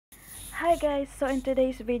Hi guys, so in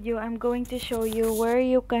today's video I'm going to show you where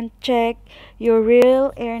you can check your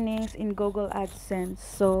real earnings in Google AdSense.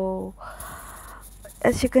 So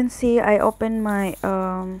as you can see, I opened my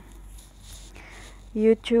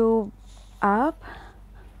YouTube app,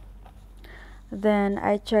 then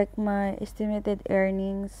I check my estimated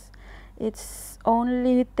earnings. It's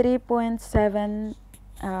only 3.7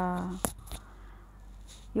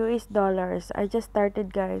 US dollars. I just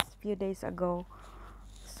started, guys, few days ago,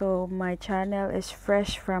 so my channel is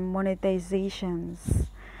fresh from monetizations.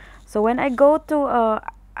 So when I go to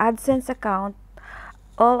AdSense account,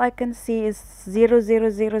 all I can see is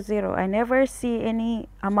 0,000. I never see any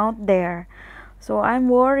amount there, so I'm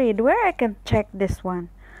worried where I can check this one.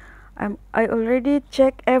 I already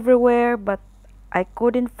checked everywhere, but I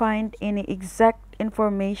couldn't find any exact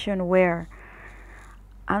information where,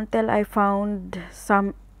 until I found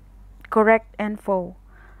some correct info.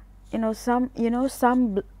 Some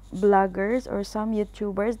bloggers or some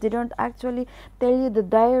YouTubers, they don't actually tell you the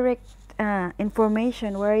direct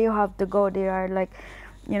information where you have to go. They are like,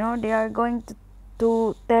 they are going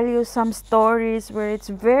to tell you some stories where it's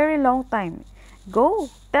very long time. Go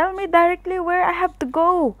tell me directly where I have to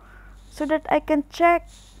go so that I can check.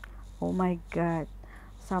 Oh my god,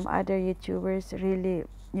 some other YouTubers really,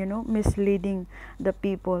 misleading the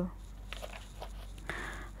people.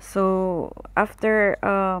 So after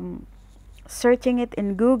searching it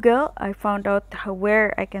in Google, I found out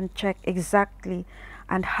where I can check exactly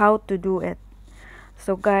and how to do it.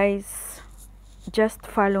 So guys, just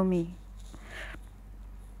follow me.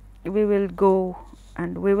 We will go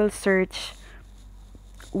and we will search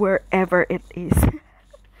wherever it is.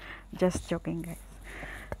 Just joking, guys.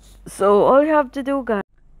 So all you have to do, guys.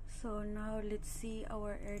 So now let's see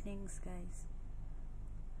our earnings, guys.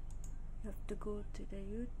 You have to go to the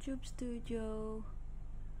YouTube studio.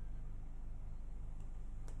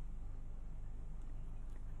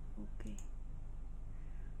 Okay,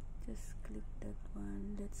 just click that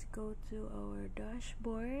one. Let's go to our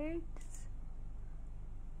dashboard.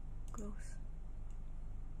 Close.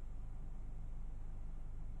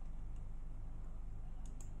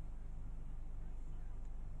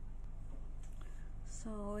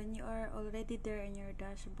 So when you are already there in your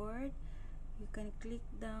dashboard, you can click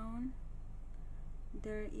down.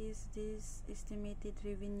 There is this estimated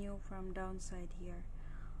revenue from downside here.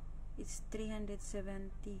 It's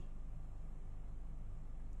 370.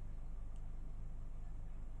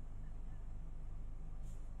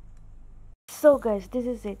 So guys, this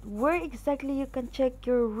is it. Where exactly you can check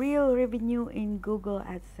your real revenue in Google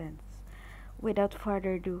AdSense. Without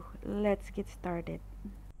further ado, let's get started.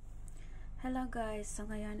 Hello guys, so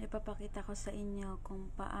ngayon ipapakita ko sa inyo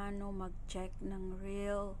kung paano mag-check ng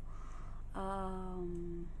real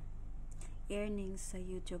earnings sa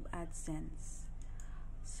YouTube AdSense.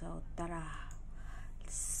 So tara,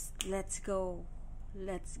 let's go.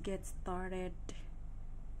 Let's get started.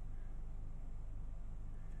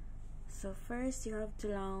 So first you have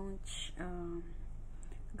to launch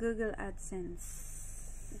Google AdSense.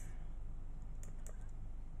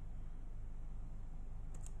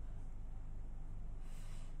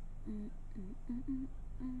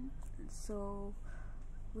 So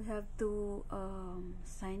we have to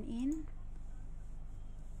sign in.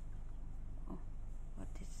 Oh, what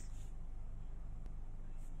is?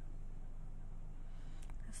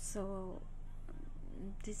 So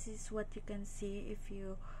this is what you can see if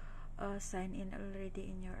you sign in already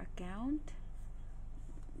in your account.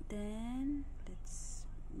 Then let's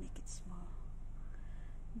make it small.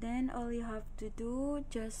 Then all you have to do,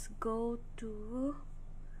 just go to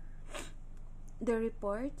the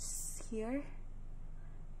reports. Here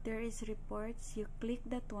there is reports. You click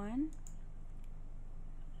that one.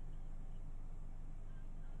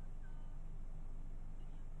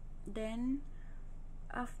 Then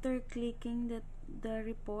after clicking the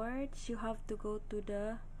reports, you have to go to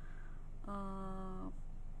the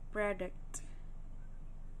products.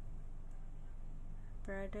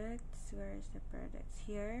 Where is the products?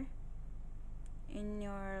 Here in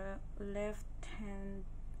your left hand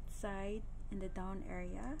side in the down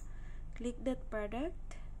area, click that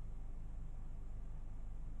product.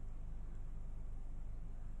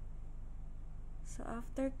 So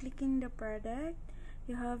after clicking the product,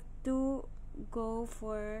 you have to go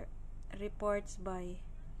for reports by.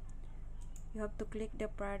 You have to click the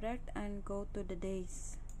product and go to the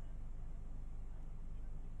days.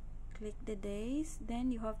 Click the days,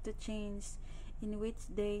 then you have to change in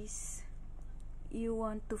which days you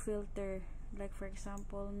want to filter. Like for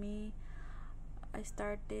example, me, I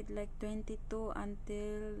started like 22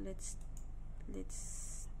 until let's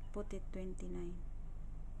put it 29.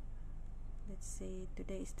 let's say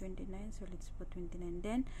today is 29, so let's put 29.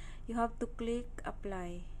 Then you have to click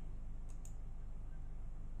apply.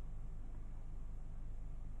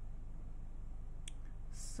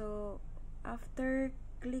 So after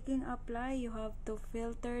clicking apply, you have to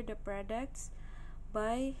filter the products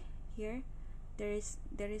by here. There is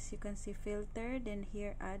you can see filter, then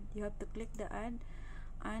here add. You have to click the add,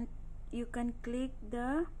 and you can click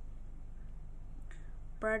the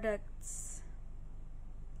products.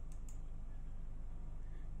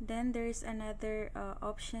 Then there is another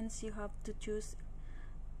options. You have to choose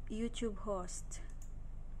YouTube host.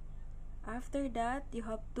 After that, you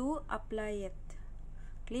have to apply it.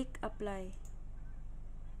 Click apply.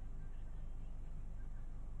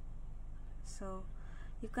 So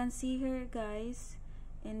you can see here, guys,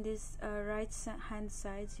 in this right hand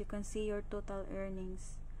sides, you can see your total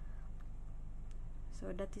earnings.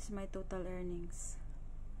 So that is my total earnings.